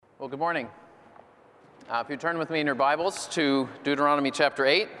Well, good morning. If you turn with me in your Bibles to Deuteronomy chapter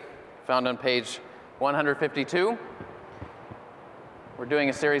 8, found on page 152. We're doing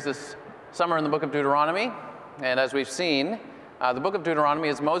a series this summer in the book of Deuteronomy, and as we've seen, the book of Deuteronomy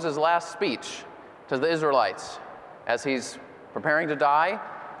is Moses' last speech to the Israelites as he's preparing to die,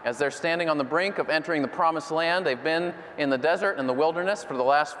 as they're standing on the brink of entering the promised land. They've been in the desert and the wilderness for the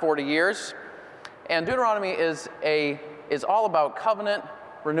last 40 years, and Deuteronomy is all about covenant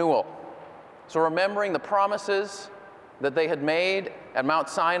renewal. So remembering the promises that they had made at Mount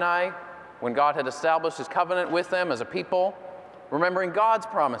Sinai when God had established his covenant with them as a people, remembering God's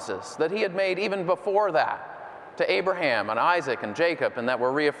promises that he had made even before that to Abraham and Isaac and Jacob, and that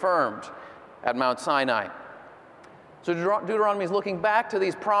were reaffirmed at Mount Sinai. So Deuteronomy is looking back to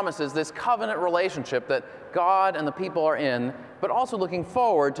these promises, this covenant relationship that God and the people are in, but also looking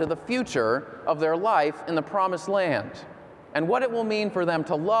forward to the future of their life in the promised land and what it will mean for them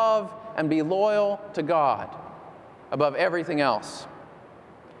to love and be loyal to God above everything else.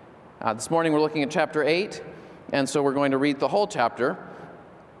 This morning we're looking at chapter 8, and so we're going to read the whole chapter.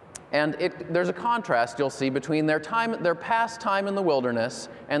 And there's a contrast you'll see between their past time in the wilderness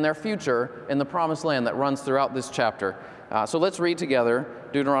and their future in the promised land that runs throughout this chapter. So let's read together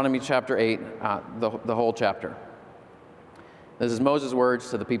Deuteronomy chapter 8, the whole chapter. This is Moses' words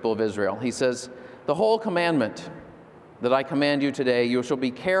to the people of Israel. He says, "The whole commandment that I command you today, you shall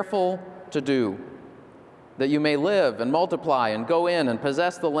be careful to do, that you may live and multiply and go in and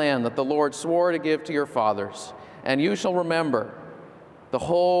possess the land that the Lord swore to give to your fathers. And you shall remember the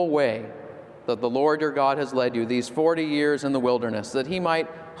whole way that the Lord your God has led you these 40 years in the wilderness, that he might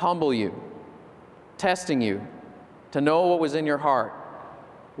humble you, testing you to know what was in your heart,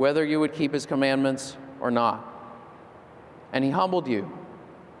 whether you would keep his commandments or not. And he humbled you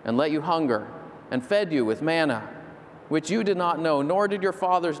and let you hunger and fed you with manna, which you did not know, nor did your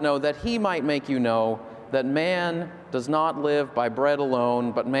fathers know, that he might make you know that man does not live by bread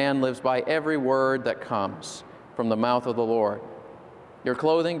alone, but man lives by every word that comes from the mouth of the Lord. Your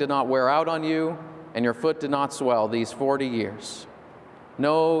clothing did not wear out on you, and your foot did not swell these 40 years.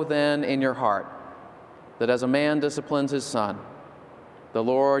 Know then in your heart that as a man disciplines his son, the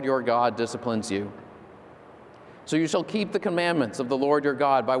Lord your God disciplines you. So you shall keep the commandments of the Lord your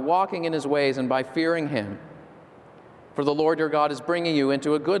God by walking in his ways and by fearing him. For the Lord your God is bringing you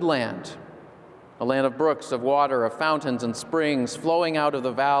into a good land, a land of brooks of water, of fountains and springs flowing out of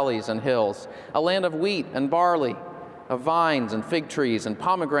the valleys and hills, a land of wheat and barley, of vines and fig trees and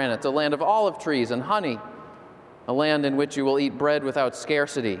pomegranates, a land of olive trees and honey, a land in which you will eat bread without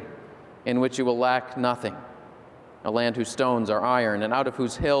scarcity, in which you will lack nothing, a land whose stones are iron, and out of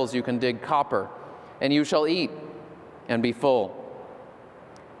whose hills you can dig copper, and you shall eat and be full,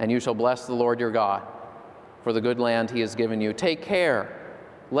 and you shall bless the Lord your God for the good land he has given you. Take care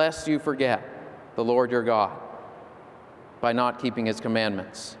lest you forget the Lord your God by not keeping his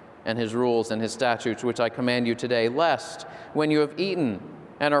commandments and his rules and his statutes, which I command you today, lest when you have eaten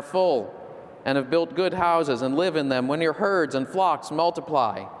and are full and have built good houses and live in them, when your herds and flocks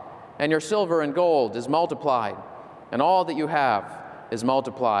multiply and your silver and gold is multiplied and all that you have is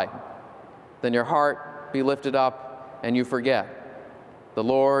multiplied, then your heart be lifted up and you forget the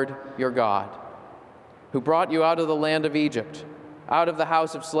Lord your God, who brought you out of the land of Egypt, out of the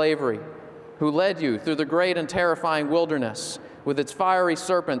house of slavery, who led you through the great and terrifying wilderness with its fiery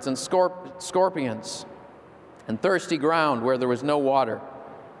serpents and scorpions and thirsty ground where there was no water,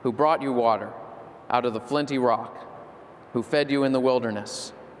 who brought you water out of the flinty rock, who fed you in the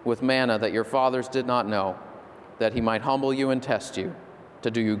wilderness with manna that your fathers did not know, that he might humble you and test you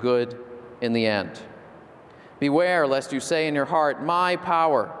to do you good in the end. Beware lest you say in your heart, my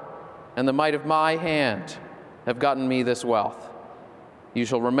power and the might of my hand have gotten me this wealth. You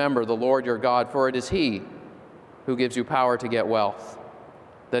shall remember the Lord your God, for it is he who gives you power to get wealth,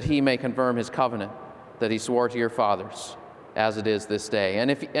 that he may confirm his covenant that he swore to your fathers, as it is this day. And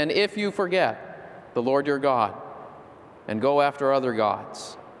if you forget the Lord your God, and go after other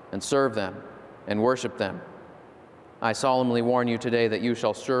gods, and serve them, and worship them, I solemnly warn you today that you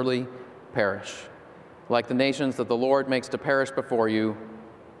shall surely perish. Like the nations that the Lord makes to perish before you,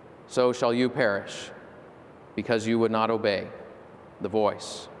 so shall you perish, because you would not obey the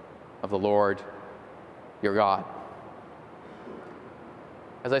voice of the Lord your God."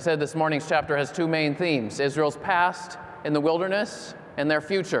 As I said, this morning's chapter has two main themes: Israel's past in the wilderness and their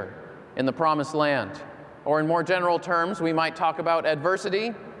future in the promised land. Or in more general terms, we might talk about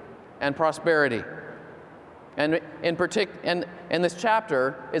adversity and prosperity. And this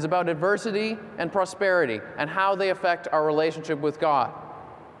chapter is about adversity and prosperity and how they affect our relationship with God.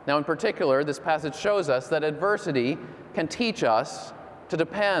 Now, in particular, this passage shows us that adversity can teach us to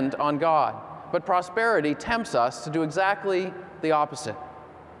depend on God. But prosperity tempts us to do exactly the opposite.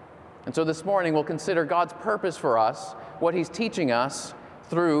 And so this morning we'll consider God's purpose for us, what He's teaching us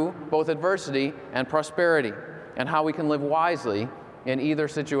through both adversity and prosperity, and how we can live wisely in either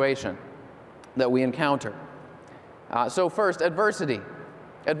situation that we encounter. So first, adversity.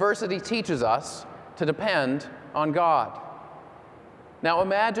 Adversity teaches us to depend on God. Now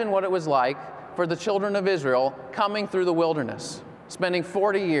imagine what it was like for the children of Israel coming through the wilderness, spending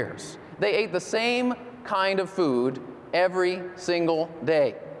 40 years. They ate the same kind of food every single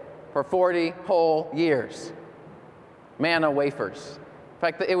day for 40 whole years. Manna wafers. In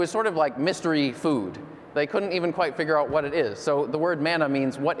fact, it was sort of like mystery food. They couldn't even quite figure out what it is. So the word manna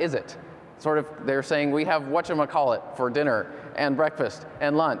means, what is it? Sort of, they're saying, we have whatchamacallit for dinner and breakfast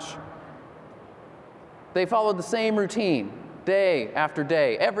and lunch. They followed the same routine day after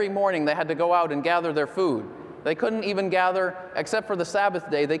day. Every morning they had to go out and gather their food. They couldn't even gather, except for the Sabbath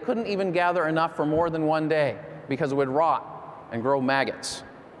day, they couldn't even gather enough for more than one day because it would rot and grow maggots.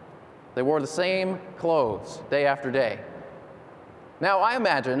 They wore the same clothes day after day. Now I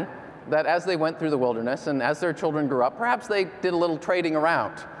imagine that as they went through the wilderness and as their children grew up, perhaps they did a little trading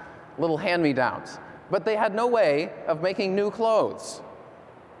around, little hand-me-downs. But they had no way of making new clothes,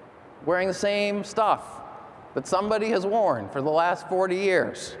 wearing the same stuff that somebody has worn for the last 40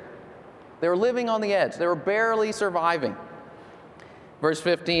 years. They were living on the edge. They were barely surviving. Verse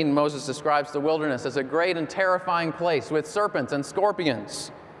 15, Moses describes the wilderness as a great and terrifying place with serpents and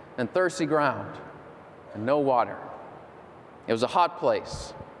scorpions and thirsty ground and no water. It was a hot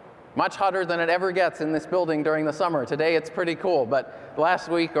place, much hotter than it ever gets in this building during the summer. Today it's pretty cool, but last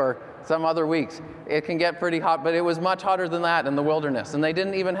week or some other weeks it can get pretty hot, but it was much hotter than that in the wilderness. And they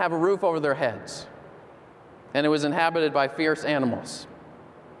didn't even have a roof over their heads. And it was inhabited by fierce animals.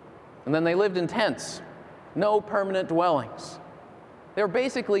 And then they lived in tents, no permanent dwellings. They were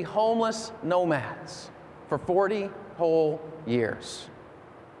basically homeless nomads for 40 whole years.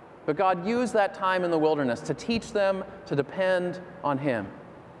 But God used that time in the wilderness to teach them to depend on Him.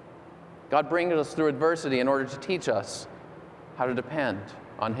 God brings us through adversity in order to teach us how to depend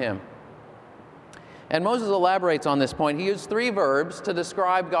on Him. And Moses elaborates on this point. He used 3 verbs to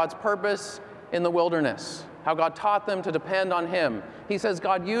describe God's purpose in the wilderness, how God taught them to depend on Him. He says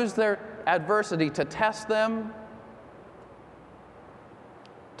God used their adversity to test them,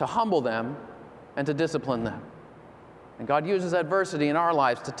 to humble them, and to discipline them. And God uses adversity in our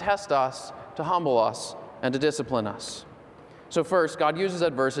lives to test us, to humble us, and to discipline us. So first, God uses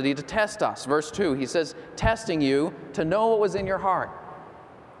adversity to test us. Verse 2, He says, testing you to know what was in your heart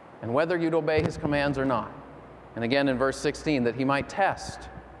and whether you'd obey His commands or not. And again in verse 16, that He might test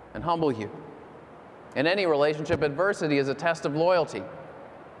and humble you. In any relationship, adversity is a test of loyalty.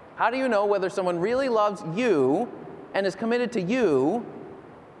 How do you know whether someone really loves you and is committed to you,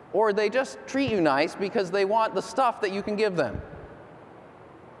 or they just treat you nice because they want the stuff that you can give them?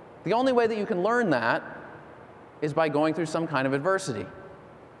 The only way that you can learn that is by going through some kind of adversity.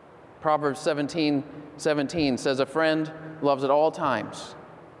 Proverbs 17:17 says, a friend loves at all times,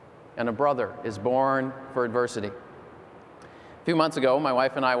 and a brother is born for adversity. A few months ago, my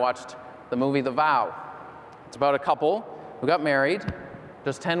wife and I watched the movie The Vow. It's about a couple who got married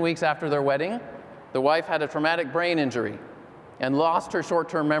just 10 weeks after their wedding. The wife had a traumatic brain injury and lost her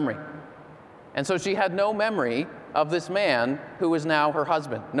short-term memory. And so she had no memory of this man who was now her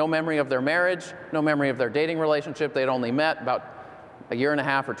husband. No memory of their marriage, no memory of their dating relationship. They'd only met about a year and a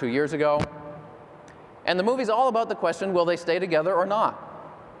half or 2 years ago. And the movie's all about the question, will they stay together or not?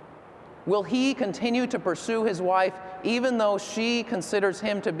 Will he continue to pursue his wife even though she considers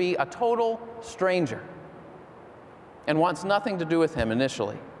him to be a total stranger and wants nothing to do with him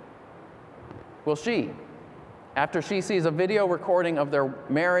initially? Will she, after she sees a video recording of their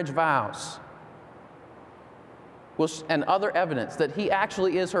marriage vows and other evidence that he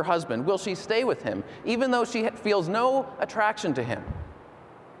actually is her husband, will she stay with him even though she feels no attraction to him,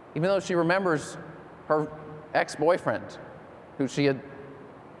 even though she remembers her ex-boyfriend who she had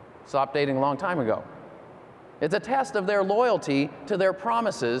stopped dating a long time ago? It's a test of their loyalty to their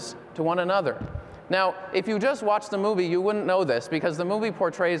promises to one another. Now, if you just watch the movie, you wouldn't know this because the movie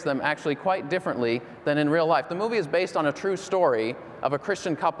portrays them actually quite differently than in real life. The movie is based on a true story of a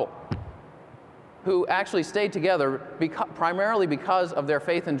Christian couple who actually stayed together primarily because of their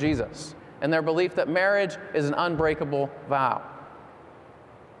faith in Jesus and their belief that marriage is an unbreakable vow.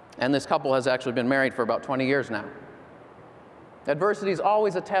 And this couple has actually been married for about 20 years now. Adversity is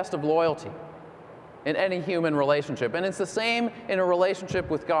always a test of loyalty in any human relationship, and it's the same in a relationship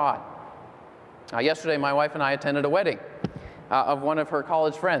with God. Yesterday, my wife and I attended a wedding of one of her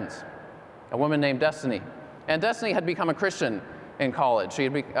college friends, a woman named Destiny. And Destiny had become a Christian in college. She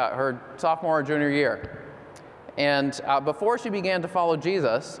had her sophomore or junior year. And before she began to follow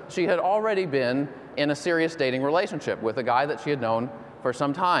Jesus, she had already been in a serious dating relationship with a guy that she had known for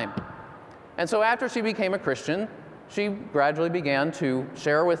some time. And so after she became a Christian, she gradually began to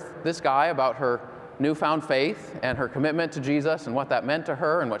share with this guy about her newfound faith and her commitment to Jesus and what that meant to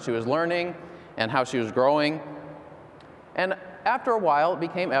her and what she was learning and how she was growing. And after a while, it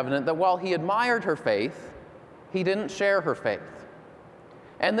became evident that while he admired her faith, he didn't share her faith.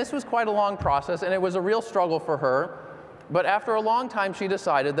 And this was quite a long process, and it was a real struggle for her. But after a long time, she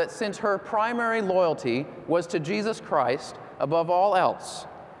decided that since her primary loyalty was to Jesus Christ above all else,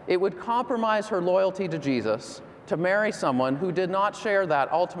 it would compromise her loyalty to Jesus to marry someone who did not share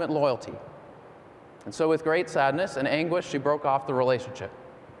that ultimate loyalty. And so with great sadness and anguish, she broke off the relationship.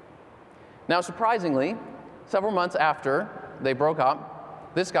 Now, surprisingly, several months after they broke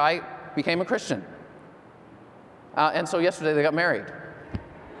up, this guy became a Christian. And so yesterday they got married.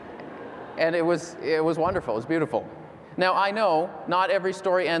 And it was wonderful, it was beautiful. Now, I know not every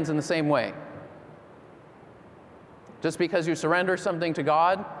story ends in the same way. Just because you surrender something to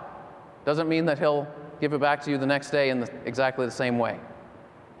God doesn't mean that He'll give it back to you the next day in exactly the same way.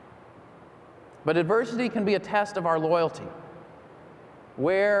 But adversity can be a test of our loyalty,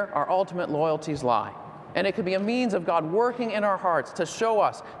 where our ultimate loyalties lie. And it can be a means of God working in our hearts to show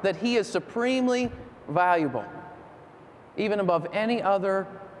us that He is supremely valuable, even above any other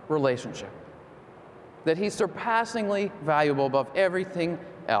relationship. That He's surpassingly valuable above everything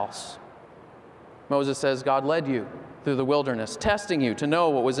else. Moses says, God led you through the wilderness, testing you to know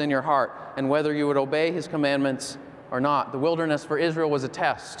what was in your heart and whether you would obey His commandments or not. The wilderness for Israel was a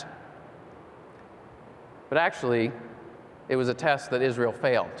test. But actually, it was a test that Israel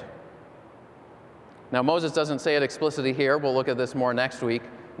failed. Now, Moses doesn't say it explicitly here. We'll look at this more next week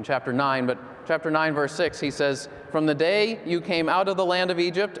in chapter 9. But chapter 9, verse 6, he says, from the day you came out of the land of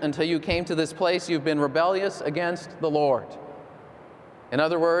Egypt until you came to this place, you've been rebellious against the Lord. In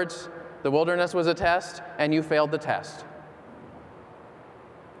other words, the wilderness was a test, and you failed the test.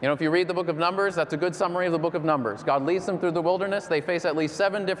 You know, if you read the book of Numbers, that's a good summary of the book of Numbers. God leads them through the wilderness. They face at least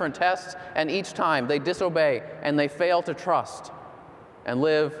 7 different tests, and each time they disobey, and they fail to trust and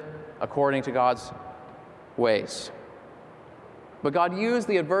live according to God's ways. But God used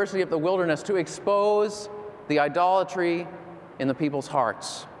the adversity of the wilderness to expose the idolatry in the people's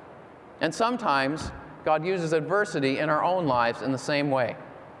hearts. And sometimes God uses adversity in our own lives in the same way.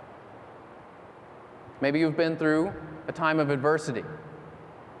 Maybe you've been through a time of adversity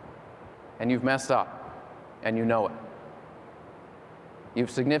and you've messed up and you know it.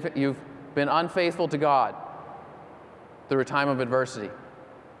 You've been unfaithful to God through a time of adversity.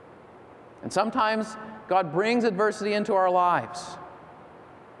 And sometimes God brings adversity into our lives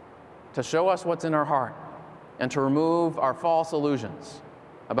to show us what's in our heart and to remove our false illusions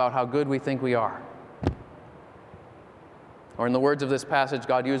about how good we think we are. Or in the words of this passage,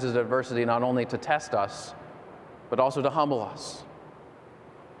 God uses adversity not only to test us, but also to humble us.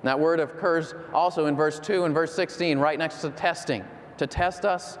 And that word occurs also in verse 2 and verse 16, right next to testing, to test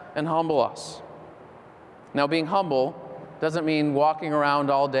us and humble us. Now, being humble doesn't mean walking around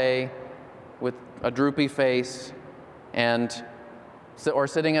all day with a droopy face or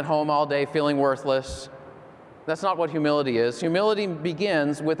sitting at home all day feeling worthless. That's not what humility is. Humility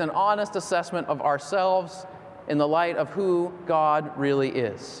begins with an honest assessment of ourselves in the light of who God really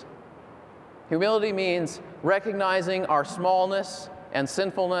is. Humility means recognizing our smallness and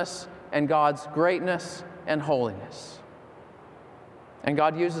sinfulness and God's greatness and holiness. And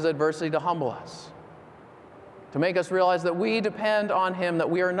God uses adversity to humble us, to make us realize that we depend on Him, that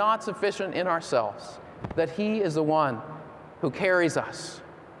we are not sufficient in ourselves, that He is the one who carries us.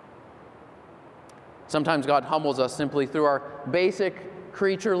 Sometimes God humbles us simply through our basic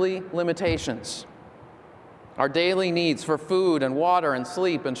creaturely limitations. Our daily needs for food and water and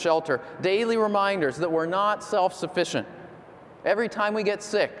sleep and shelter, daily reminders that we're not self-sufficient. Every time we get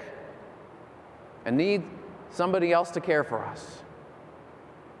sick and need somebody else to care for us.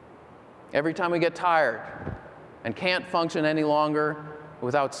 Every time we get tired and can't function any longer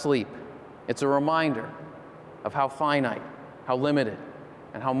without sleep. It's a reminder of how finite, how limited,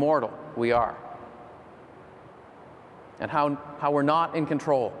 and how mortal we are. And how we're not in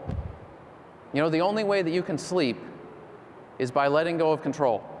control. You know, the only way that you can sleep is by letting go of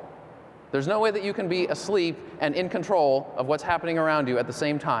control. There's no way that you can be asleep and in control of what's happening around you at the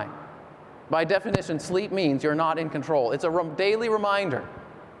same time. By definition, sleep means you're not in control. It's a daily reminder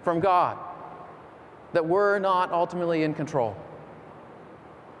from God that we're not ultimately in control.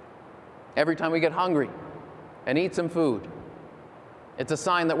 Every time we get hungry and eat some food, it's a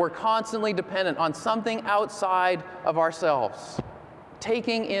sign that we're constantly dependent on something outside of ourselves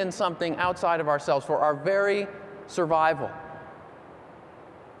taking in something outside of ourselves for our very survival.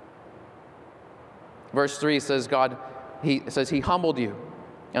 Verse 3 says He humbled you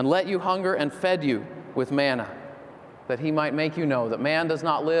and let you hunger and fed you with manna, that He might make you know that man does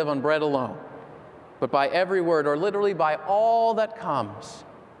not live on bread alone, but by every word, or literally by all that comes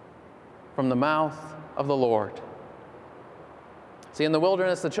from the mouth of the Lord. See, in the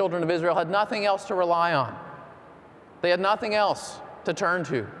wilderness, the children of Israel had nothing else to rely on. They had nothing else to turn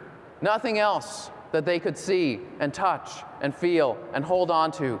to, nothing else that they could see and touch and feel and hold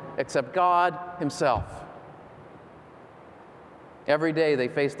on to except God Himself. Every day they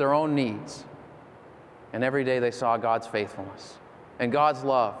faced their own needs, and every day they saw God's faithfulness and God's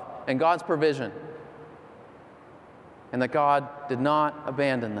love and God's provision, and that God did not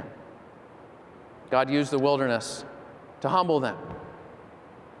abandon them. God used the wilderness to humble them,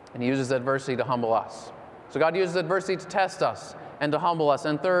 and He uses adversity to humble us. So God uses adversity to test us and to humble us.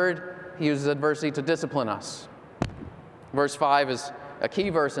 And third, He uses adversity to discipline us. Verse 5 is a key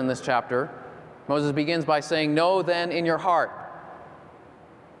verse in this chapter. Moses begins by saying, "Know then in your heart."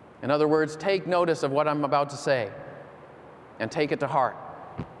 In other words, take notice of what I'm about to say and take it to heart.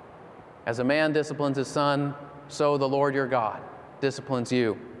 As a man disciplines his son, so the Lord your God disciplines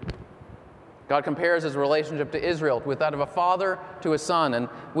you. God compares His relationship to Israel with that of a father to his son, and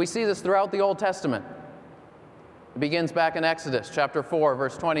we see this throughout the Old Testament. It begins back in Exodus chapter 4,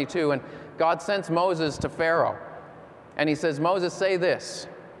 verse 22, and God sends Moses to Pharaoh, and He says, "Moses, say this,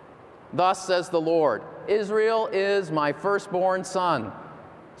 'Thus says the Lord, Israel is my firstborn son,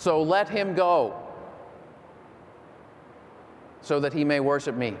 so let him go, so that he may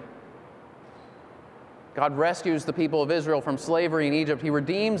worship me.'" God rescues the people of Israel from slavery in Egypt. He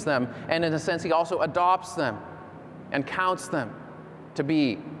redeems them, and in a sense, He also adopts them and counts them to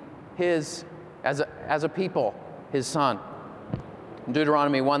be His, as a people, His son. In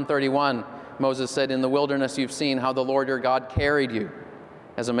Deuteronomy 1:31, Moses said, "In the wilderness you've seen how the Lord your God carried you,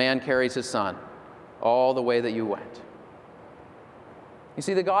 as a man carries his son, all the way that you went." You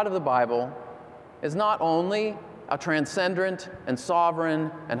see, the God of the Bible is not only a transcendent and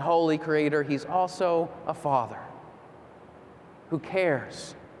sovereign and holy creator, He's also a father who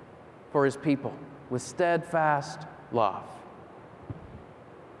cares for His people with steadfast love.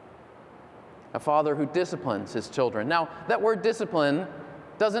 A father who disciplines His children. Now, that word discipline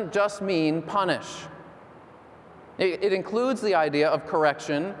doesn't just mean punish. It includes the idea of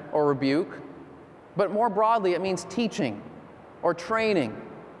correction or rebuke, but more broadly, it means teaching or training.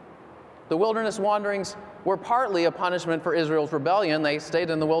 The wilderness wanderings were partly a punishment for Israel's rebellion. They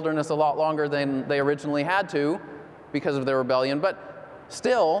stayed in the wilderness a lot longer than they originally had to because of their rebellion. But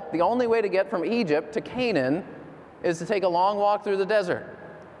still, the only way to get from Egypt to Canaan is to take a long walk through the desert.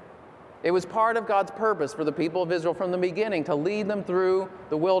 It was part of God's purpose for the people of Israel from the beginning to lead them through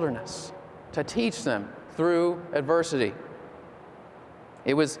the wilderness, to teach them through adversity.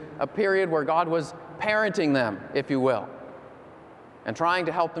 It was a period where God was parenting them, if you will, and trying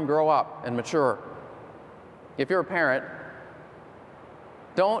to help them grow up and mature. If you're a parent,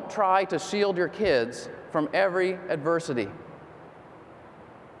 don't try to shield your kids from every adversity.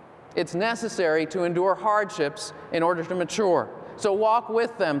 It's necessary to endure hardships in order to mature. So walk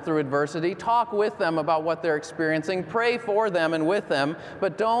with them through adversity, talk with them about what they're experiencing, pray for them and with them,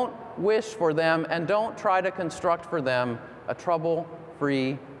 but don't wish for them and don't try to construct for them a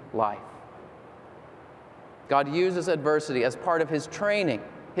trouble-free life. God uses adversity as part of His training,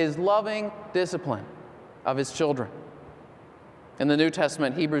 His loving discipline of His children. In the New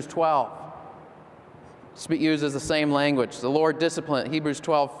Testament, Hebrews 12 uses the same language. The Lord disciplines, Hebrews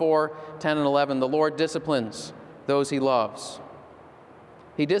 12:4, 10, and 11, the Lord disciplines those He loves.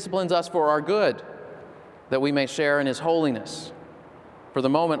 He disciplines us for our good, that we may share in His holiness. For the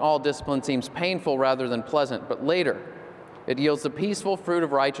moment, all discipline seems painful rather than pleasant, but later it yields the peaceful fruit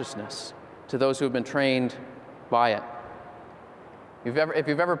of righteousness to those who have been trained by it. If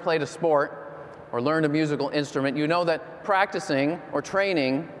you've ever played a sport or learned a musical instrument, you know that practicing or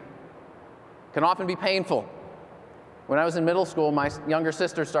training can often be painful. When I was in middle school, my younger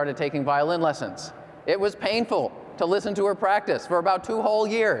sister started taking violin lessons. It was painful to listen to her practice for about 2 whole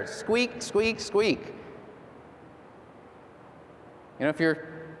years. Squeak, squeak, squeak. You know,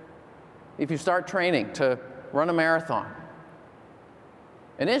 if you start training to run a marathon,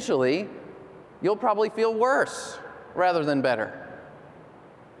 initially, you'll probably feel worse rather than better.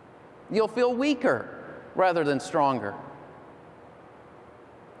 You'll feel weaker rather than stronger.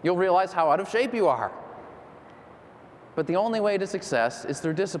 You'll realize how out of shape you are. But the only way to success is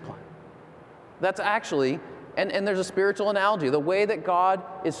through discipline. That's actually, and there's a spiritual analogy, the way that God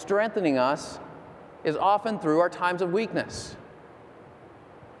is strengthening us is often through our times of weakness.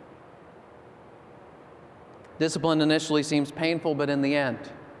 Discipline initially seems painful, but in the end,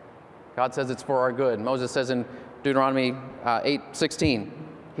 God says it's for our good. Moses says in Deuteronomy 8:16,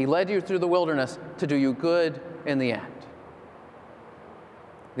 He led you through the wilderness to do you good in the end.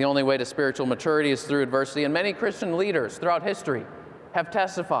 The only way to spiritual maturity is through adversity, and many Christian leaders throughout history have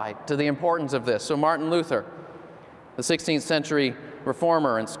testified to the importance of this. So Martin Luther, the 16th century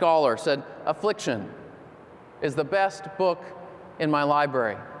reformer and scholar, said, "Affliction is the best book in my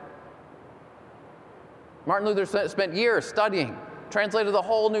library." Martin Luther spent years studying, translated the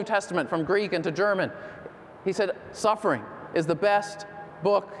whole New Testament from Greek into German. He said, "Suffering is the best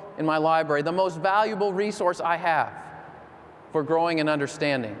book in my library, the most valuable resource I have for growing in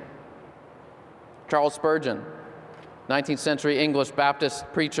understanding." Charles Spurgeon, 19th century English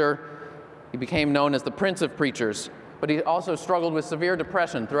Baptist preacher, he became known as the Prince of Preachers, but he also struggled with severe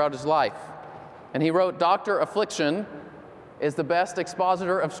depression throughout his life. And he wrote, "Dr. Affliction is the best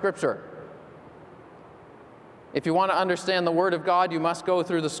expositor of Scripture. If you want to understand the Word of God, you must go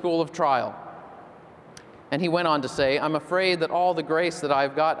through the school of trial." And he went on to say, "I'm afraid that all the grace that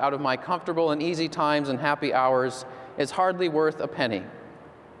I've got out of my comfortable and easy times and happy hours is hardly worth a penny,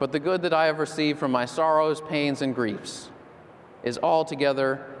 but the good that I have received from my sorrows, pains, and griefs is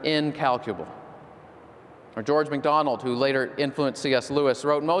altogether incalculable." Or George MacDonald, who later influenced C.S. Lewis,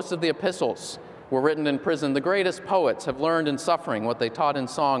 wrote, "Most of the epistles were written in prison. The greatest poets have learned in suffering what they taught in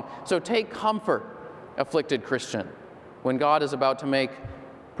song. So take comfort, afflicted Christian. When God is about to make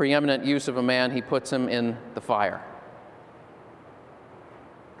preeminent use of a man, He puts him in the fire."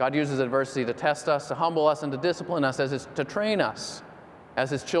 God uses adversity to test us, to humble us, and to discipline us, to train us as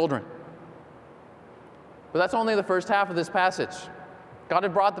His children. But that's only the first half of this passage. God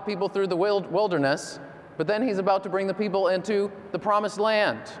had brought the people through the wilderness, but then He's about to bring the people into the promised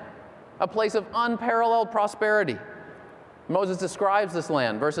land, a place of unparalleled prosperity. Moses describes this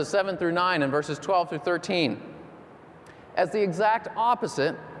land, verses 7 through 9 and verses 12 through 13, as the exact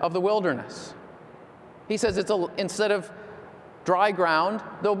opposite of the wilderness. He says instead of dry ground,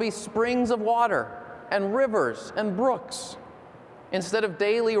 there'll be springs of water and rivers and brooks. Instead of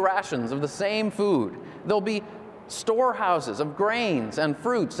daily rations of the same food, there'll be storehouses of grains and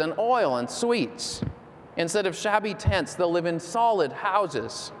fruits and oil and sweets. Instead of shabby tents, they'll live in solid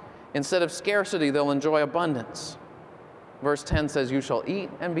houses. Instead of scarcity, they'll enjoy abundance. Verse 10 says, "You shall eat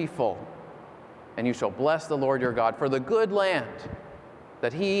and be full, and you shall bless the Lord your God for the good land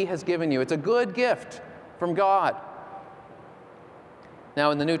that He has given you." It's a good gift from God. Now,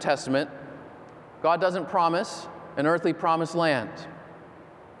 in the New Testament, God doesn't promise an earthly promised land,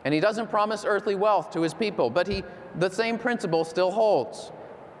 and He doesn't promise earthly wealth to His people, but the same principle still holds.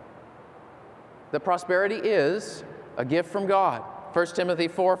 That prosperity is a gift from God. 1 Timothy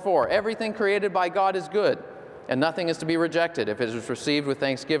 4:4, "Everything created by God is good, and nothing is to be rejected if it is received with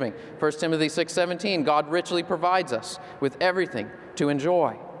thanksgiving." 1 Timothy 6:17, "God richly provides us with everything to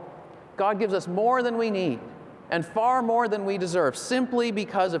enjoy." God gives us more than we need and far more than we deserve, simply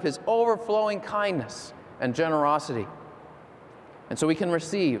because of His overflowing kindness and generosity. And so we can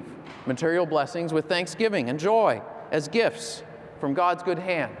receive material blessings with thanksgiving and joy as gifts from God's good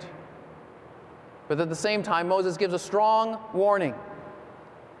hand. But at the same time, Moses gives a strong warning.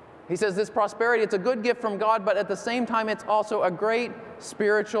 He says this prosperity, it's a good gift from God, but at the same time, it's also a great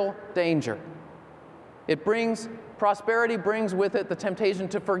spiritual danger. Prosperity brings with it the temptation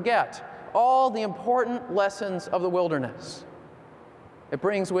to forget all the important lessons of the wilderness. It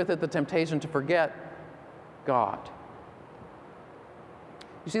brings with it the temptation to forget God.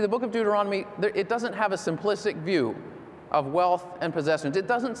 You see, the book of Deuteronomy, it doesn't have a simplistic view of wealth and possessions. It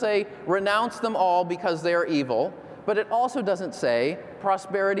doesn't say, renounce them all because they are evil, but it also doesn't say,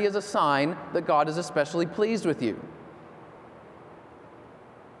 prosperity is a sign that God is especially pleased with you.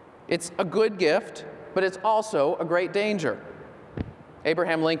 It's a good gift, but it's also a great danger.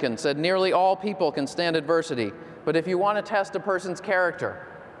 Abraham Lincoln said, "Nearly all people can stand adversity, but if you want to test a person's character,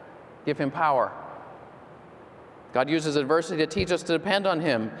 give him power." God uses adversity to teach us to depend on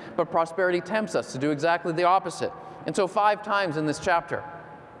Him, but prosperity tempts us to do exactly the opposite. And so 5 times in this chapter,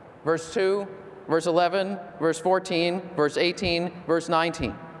 verse 2, verse 11, verse 14, verse 18, verse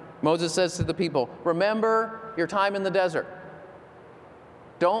 19, Moses says to the people, remember your time in the desert.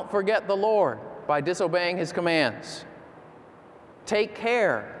 Don't forget the Lord by disobeying His commands. Take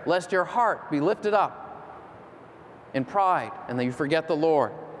care lest your heart be lifted up in pride and that you forget the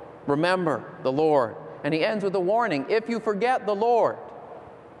Lord. Remember the Lord. And he ends with a warning, if you forget the Lord,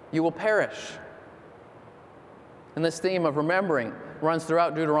 you will perish. And this theme of remembering runs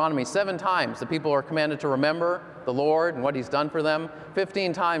throughout Deuteronomy. 7 times the people are commanded to remember the Lord and what He's done for them.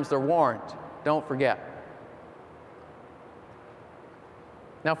 15 times they're warned, don't forget.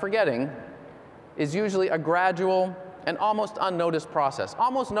 Now, forgetting is usually a gradual and almost unnoticed process.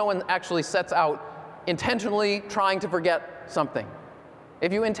 Almost no one actually sets out intentionally trying to forget something.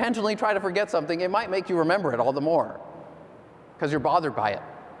 If you intentionally try to forget something, it might make you remember it all the more because you're bothered by it.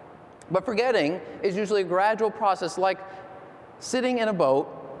 But forgetting is usually a gradual process, like sitting in a boat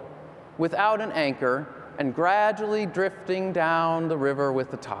without an anchor and gradually drifting down the river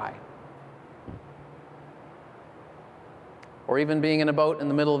with the tide. Or even being in a boat in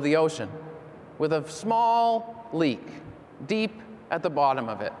the middle of the ocean with a small leak deep at the bottom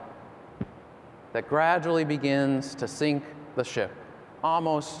of it that gradually begins to sink the ship,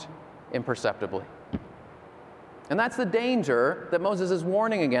 almost imperceptibly. And that's the danger that Moses is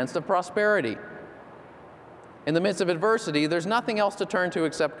warning against of prosperity. In the midst of adversity, there's nothing else to turn to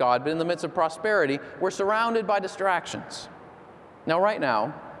except God, but in the midst of prosperity, we're surrounded by distractions. Now, right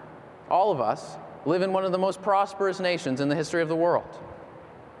now, all of us live in one of the most prosperous nations in the history of the world.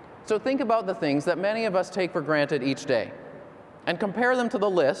 So think about the things that many of us take for granted each day and compare them to the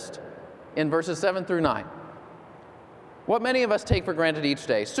list in verses 7 through 9. What many of us take for granted each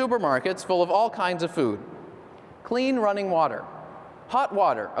day: supermarkets full of all kinds of food, clean running water, hot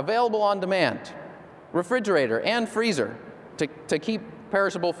water available on demand, refrigerator and freezer to keep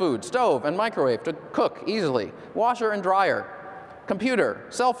perishable food, stove and microwave to cook easily, washer and dryer, computer,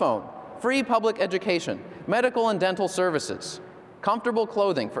 cell phone, free public education, medical and dental services, comfortable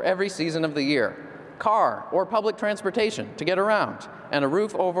clothing for every season of the year, car or public transportation to get around, and a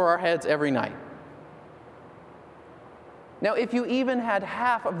roof over our heads every night. Now, if you even had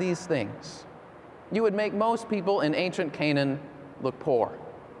half of these things, you would make most people in ancient Canaan look poor.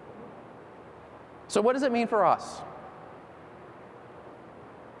 So what does it mean for us?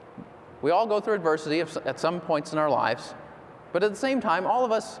 We all go through adversity at some points in our lives, but at the same time, all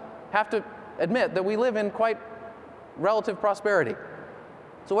of us have to admit that we live in quite relative prosperity.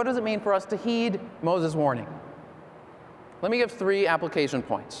 So what does it mean for us to heed Moses' warning? Let me give 3 application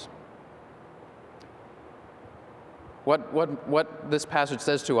points. What this passage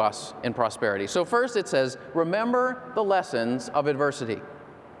says to us in prosperity. So first it says, remember the lessons of adversity.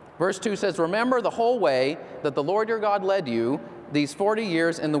 Verse 2 says, remember the whole way that the Lord your God led you these 40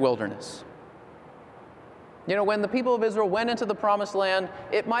 years in the wilderness. You know, when the people of Israel went into the promised land,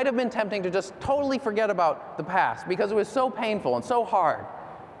 it might have been tempting to just totally forget about the past because it was so painful and so hard.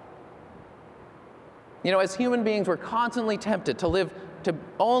 You know, as human beings, we're constantly tempted to live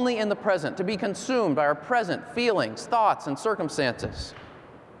only in the present, to be consumed by our present feelings, thoughts, and circumstances.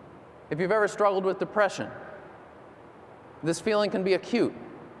 If you've ever struggled with depression, this feeling can be acute,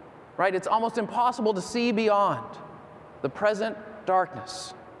 right? It's almost impossible to see beyond the present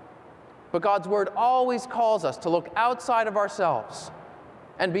darkness. But God's Word always calls us to look outside of ourselves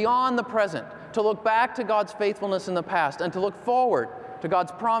and beyond the present, to look back to God's faithfulness in the past and to look forward to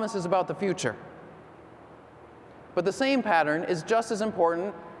God's promises about the future. But the same pattern is just as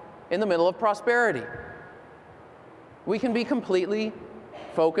important in the middle of prosperity. We can be completely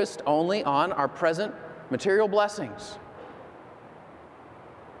focused only on our present material blessings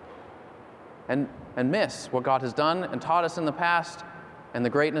and miss what God has done and taught us in the past and the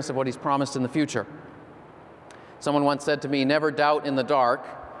greatness of what He's promised in the future. Someone once said to me, never doubt in the dark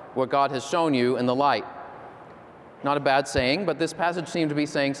what God has shown you in the light. Not a bad saying, but this passage seemed to be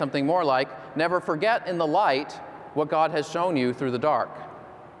saying something more like, never forget in the light what God has shown you through the dark.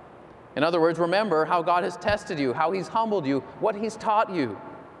 In other words, remember how God has tested you, how He's humbled you, what He's taught you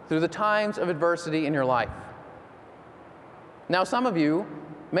through the times of adversity in your life. Now, some of you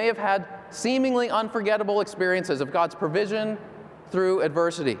may have had seemingly unforgettable experiences of God's provision through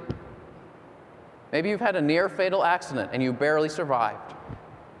adversity. Maybe you've had a near fatal accident and you barely survived.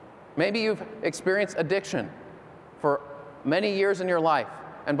 Maybe you've experienced addiction for many years in your life,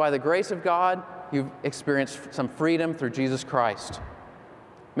 and by the grace of God, you've experienced some freedom through Jesus Christ.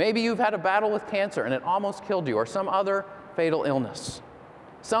 Maybe you've had a battle with cancer and it almost killed you, or some other fatal illness.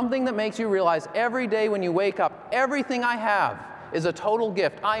 Something that makes you realize every day when you wake up, everything I have is a total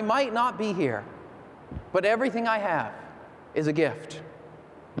gift. I might not be here, but everything I have is a gift.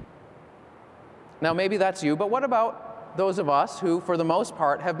 Now, maybe that's you, but what about those of us who, for the most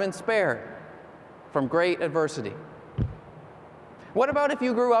part, have been spared from great adversity? What about if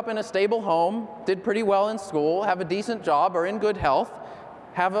you grew up in a stable home, did pretty well in school, have a decent job, or in good health,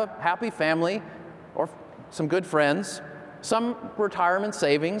 have a happy family, or some good friends, some retirement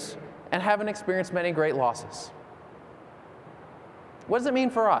savings, and haven't experienced many great losses? What does it mean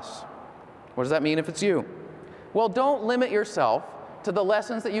for us? What does that mean if it's you? Well, don't limit yourself to the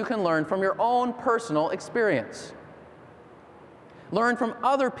lessons that you can learn from your own personal experience. Learn from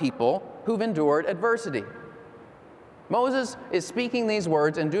other people who've endured adversity. Moses is speaking these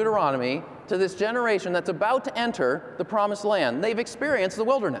words in Deuteronomy to this generation that's about to enter the promised land. They've experienced the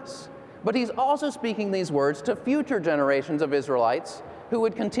wilderness. But he's also speaking these words to future generations of Israelites who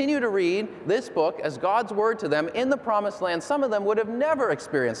would continue to read this book as God's word to them in the promised land. Some of them would have never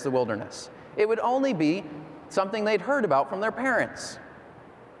experienced the wilderness. It would only be something they'd heard about from their parents.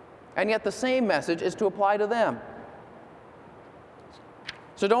 And yet the same message is to apply to them.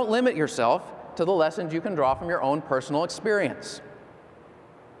 So don't limit yourself to the lessons you can draw from your own personal experience.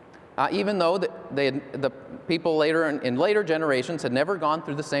 Even though the people in later generations had never gone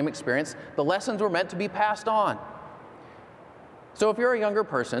through the same experience, the lessons were meant to be passed on. So if you're a younger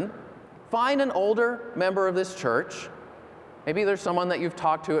person, find an older member of this church. Maybe there's someone that you've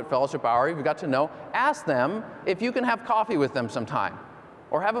talked to at Fellowship Hour, you've got to know. Ask them if you can have coffee with them sometime,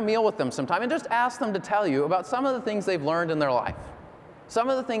 or have a meal with them sometime, and just ask them to tell you about some of the things they've learned in their life, some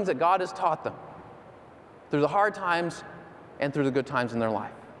of the things that God has taught them through the hard times and through the good times in their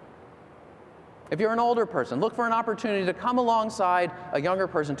life. If you're an older person, look for an opportunity to come alongside a younger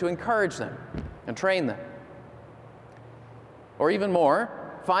person to encourage them and train them. Or even more,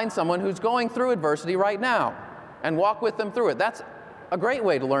 find someone who's going through adversity right now and walk with them through it. That's a great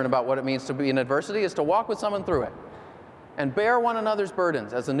way to learn about what it means to be in adversity, is to walk with someone through it and bear one another's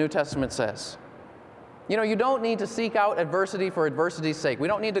burdens, as the New Testament says. You know, you don't need to seek out adversity for adversity's sake. We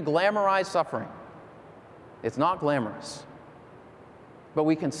don't need to glamorize suffering. It's not glamorous. But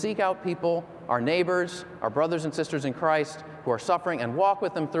we can seek out people, our neighbors, our brothers and sisters in Christ who are suffering, and walk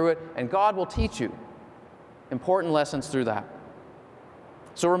with them through it, and God will teach you important lessons through that.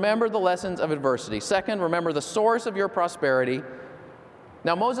 So remember the lessons of adversity. Second, remember the source of your prosperity.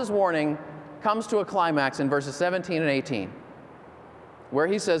 Now, Moses' warning comes to a climax in verses 17 and 18, where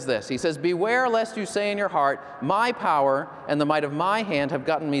he says this. He says, "Beware lest you say in your heart, 'My power and the might of my hand have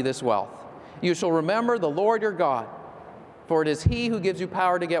gotten me this wealth.' You shall remember the Lord your God, for it is he who gives you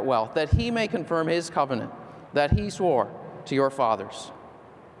power to get wealth, that he may confirm his covenant, that he swore to your fathers."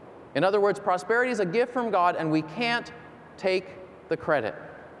 In other words, prosperity is a gift from God, and we can't take the credit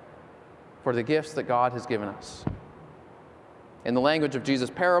for the gifts that God has given us. In the language of Jesus'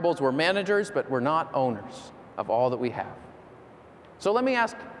 parables, we're managers, but we're not owners of all that we have. So let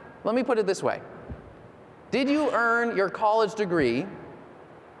me put it this way. Did you earn your college degree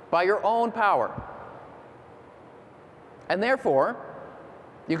by your own power? And therefore,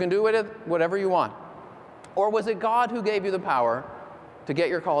 you can do with it whatever you want. Or was it God who gave you the power to get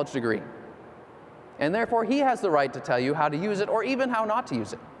your college degree? And therefore, he has the right to tell you how to use it, or even how not to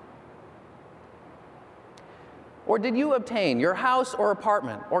use it. Or did you obtain your house or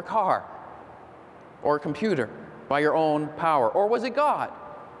apartment or car or computer by your own power? Or was it God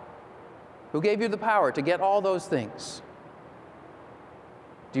who gave you the power to get all those things?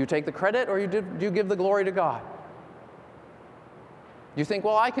 Do you take the credit, or do you give the glory to God? You think,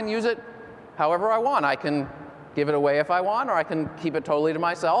 well, I can use it however I want. I can give it away if I want, or I can keep it totally to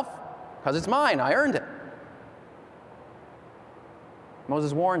myself because it's mine. I earned it.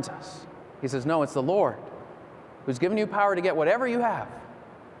 Moses warns us. He says, no, it's the Lord who's given you power to get whatever you have.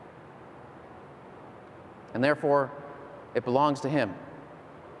 And therefore, it belongs to him.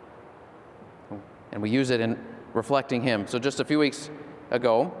 And we use it in reflecting him. So just a few weeks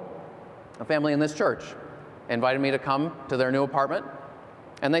ago, a family in this church invited me to come to their new apartment.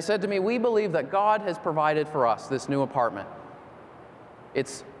 And they said to me, we believe that God has provided for us this new apartment.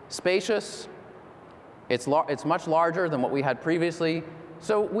 It's spacious. It's much larger than what we had previously.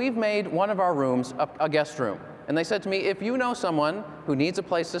 So we've made one of our rooms a guest room. And they said to me, if you know someone who needs a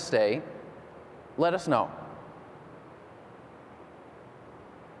place to stay, let us know.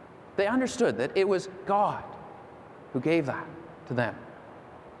 They understood that it was God who gave that to them.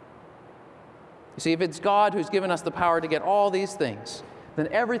 You see, if it's God who's given us the power to get all these things, then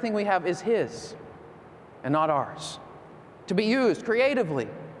everything we have is his and not ours, to be used creatively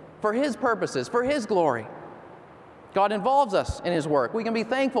for his purposes, for his glory. God involves us in his work. We can be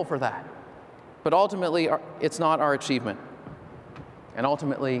thankful for that. But ultimately, it's not our achievement. And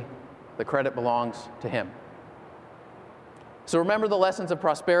ultimately, the credit belongs to him. So remember the lessons of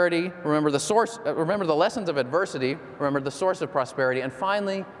prosperity, remember the lessons of adversity, remember the source of prosperity, and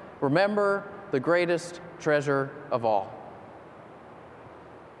finally, remember the greatest treasure of all.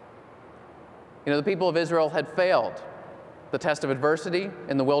 You know, the people of Israel had failed the test of adversity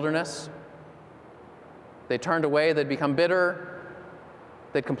in the wilderness. They turned away, they'd become bitter,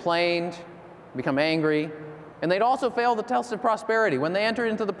 they'd complained, become angry, and they'd also failed the test of prosperity when they entered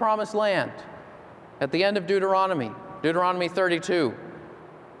into the promised land. At the end of Deuteronomy 32,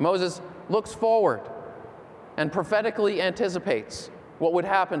 Moses looks forward and prophetically anticipates what would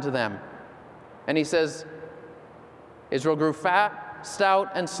happen to them. And he says, Israel grew fat,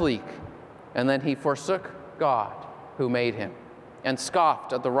 stout, and sleek, and then he forsook God who made him and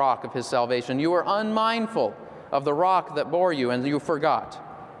scoffed at the rock of his salvation. You were unmindful of the rock that bore you, and you forgot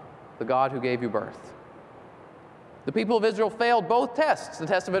the God who gave you birth. The people of Israel failed both tests, the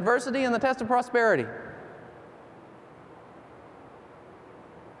test of adversity and the test of prosperity.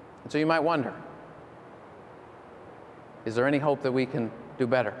 And so you might wonder, is there any hope that we can do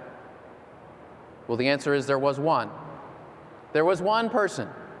better? Well, the answer is there was one. There was one person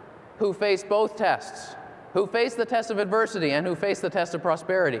who faced both tests, who faced the test of adversity and who faced the test of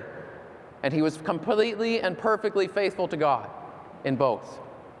prosperity. And he was completely and perfectly faithful to God in both.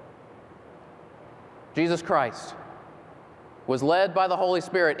 Jesus Christ was led by the Holy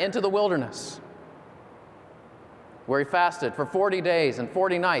Spirit into the wilderness, where he fasted for 40 days and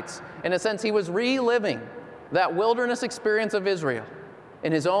 40 nights. In a sense, he was reliving that wilderness experience of Israel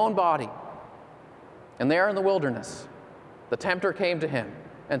in his own body. And there in the wilderness, the tempter came to him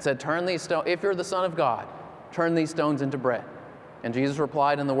and said, "Turn these stones, if you're the Son of God, turn these stones into bread." And Jesus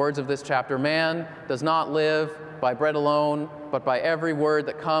replied in the words of this chapter, "Man does not live by bread alone, but by every word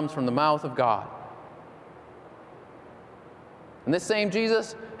that comes from the mouth of God." And this same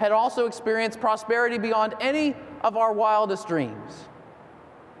Jesus had also experienced prosperity beyond any of our wildest dreams.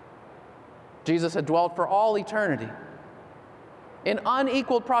 Jesus had dwelt for all eternity in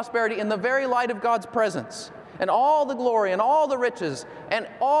unequaled prosperity in the very light of God's presence. And all the glory and all the riches and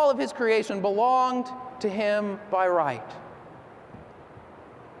all of his creation belonged to him by right.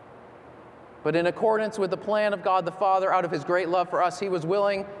 But in accordance with the plan of God the Father, out of his great love for us, he was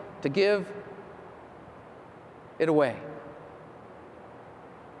willing to give it away,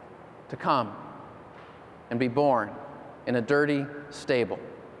 to come and be born in a dirty stable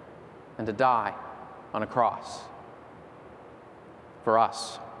and to die on a cross for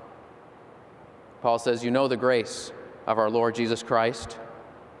us. Paul says, "You know the grace of our Lord Jesus Christ.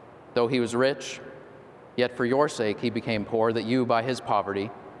 Though he was rich, yet for your sake he became poor, that you by his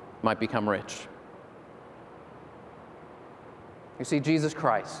poverty might become rich." You see, Jesus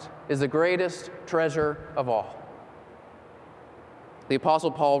Christ is the greatest treasure of all. The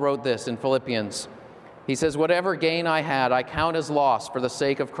Apostle Paul wrote this in Philippians. He says, "Whatever gain I had, I count as loss for the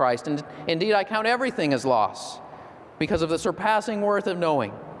sake of Christ. And indeed, I count everything as loss because of the surpassing worth of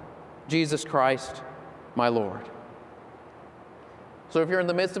knowing Jesus Christ, my Lord." So if you're in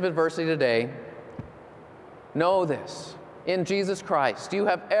the midst of adversity today, know this. In Jesus Christ, you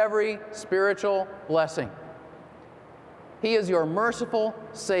have every spiritual blessing. He is your merciful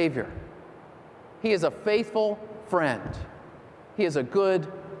Savior. He is a faithful friend. He is a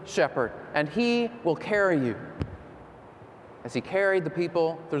good shepherd, and he will carry you as he carried the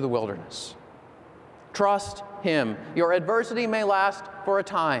people through the wilderness. Trust him. Your adversity may last for a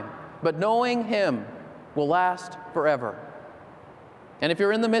time, but knowing him will last forever. And if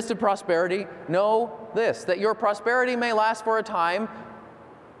you're in the midst of prosperity, know this, that your prosperity may last for a time,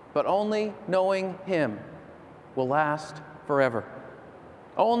 but only knowing him will last forever.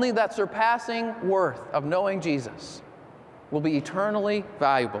 Only that surpassing worth of knowing Jesus will be eternally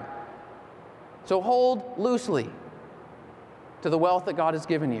valuable. So hold loosely to the wealth that God has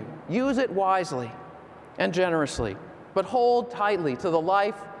given you. Use it wisely and generously, but hold tightly to the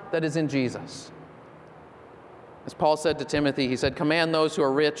life that is in Jesus. As Paul said to Timothy, he said, "Command those who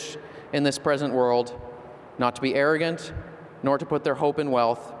are rich in this present world not to be arrogant, nor to put their hope in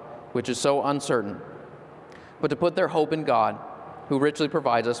wealth, which is so uncertain, but to put their hope in God, who richly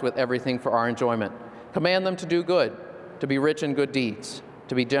provides us with everything for our enjoyment. Command them to do good, to be rich in good deeds,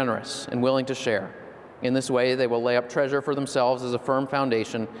 to be generous and willing to share. In this way they will lay up treasure for themselves as a firm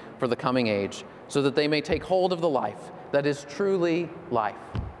foundation for the coming age, so that they may take hold of the life that is truly life."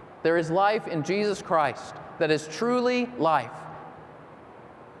 There is life in Jesus Christ that is truly life,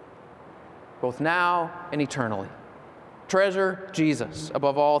 both now and eternally. Treasure Jesus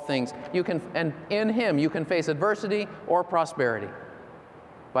above all things. And in him you can face adversity or prosperity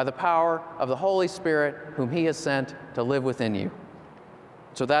by the power of the Holy Spirit whom he has sent to live within you.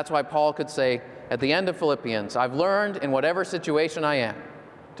 So that's why Paul could say at the end of Philippians, "I've learned in whatever situation I am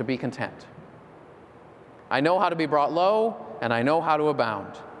to be content. I know how to be brought low, and I know how to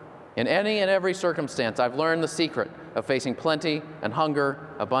abound. In any and every circumstance, I've learned the secret of facing plenty and hunger,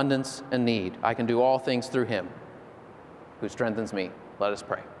 abundance and need. I can do all things through him who strengthens me." Let us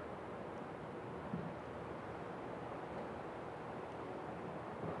pray.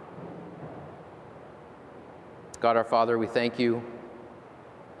 God our Father, we thank you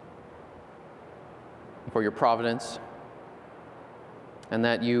for your providence, and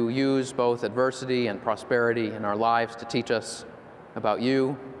that you use both adversity and prosperity in our lives to teach us about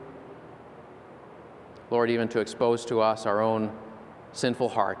you. Lord, even to expose to us our own sinful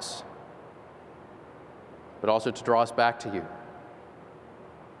hearts, but also to draw us back to you.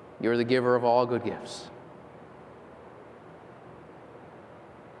 You're the giver of all good gifts.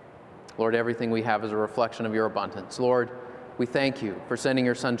 Lord, everything we have is a reflection of your abundance. Lord, we thank you for sending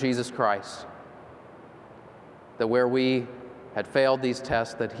your Son, Jesus Christ, that where we had failed these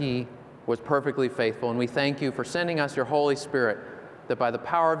tests, that he was perfectly faithful. And we thank you for sending us your Holy Spirit, that by the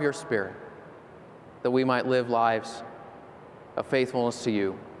power of your Spirit, that we might live lives of faithfulness to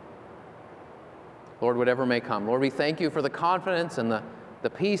you. Lord, whatever may come. Lord, we thank you for the confidence and the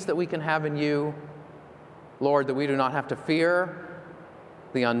peace that we can have in you. Lord, that we do not have to fear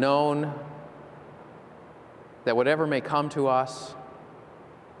the unknown, that whatever may come to us,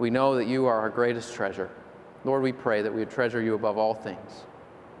 we know that you are our greatest treasure. Lord, we pray that we would treasure you above all things.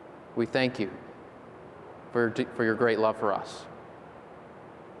 We thank you for your great love for us.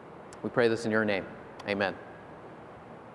 We pray this in your name. Amen.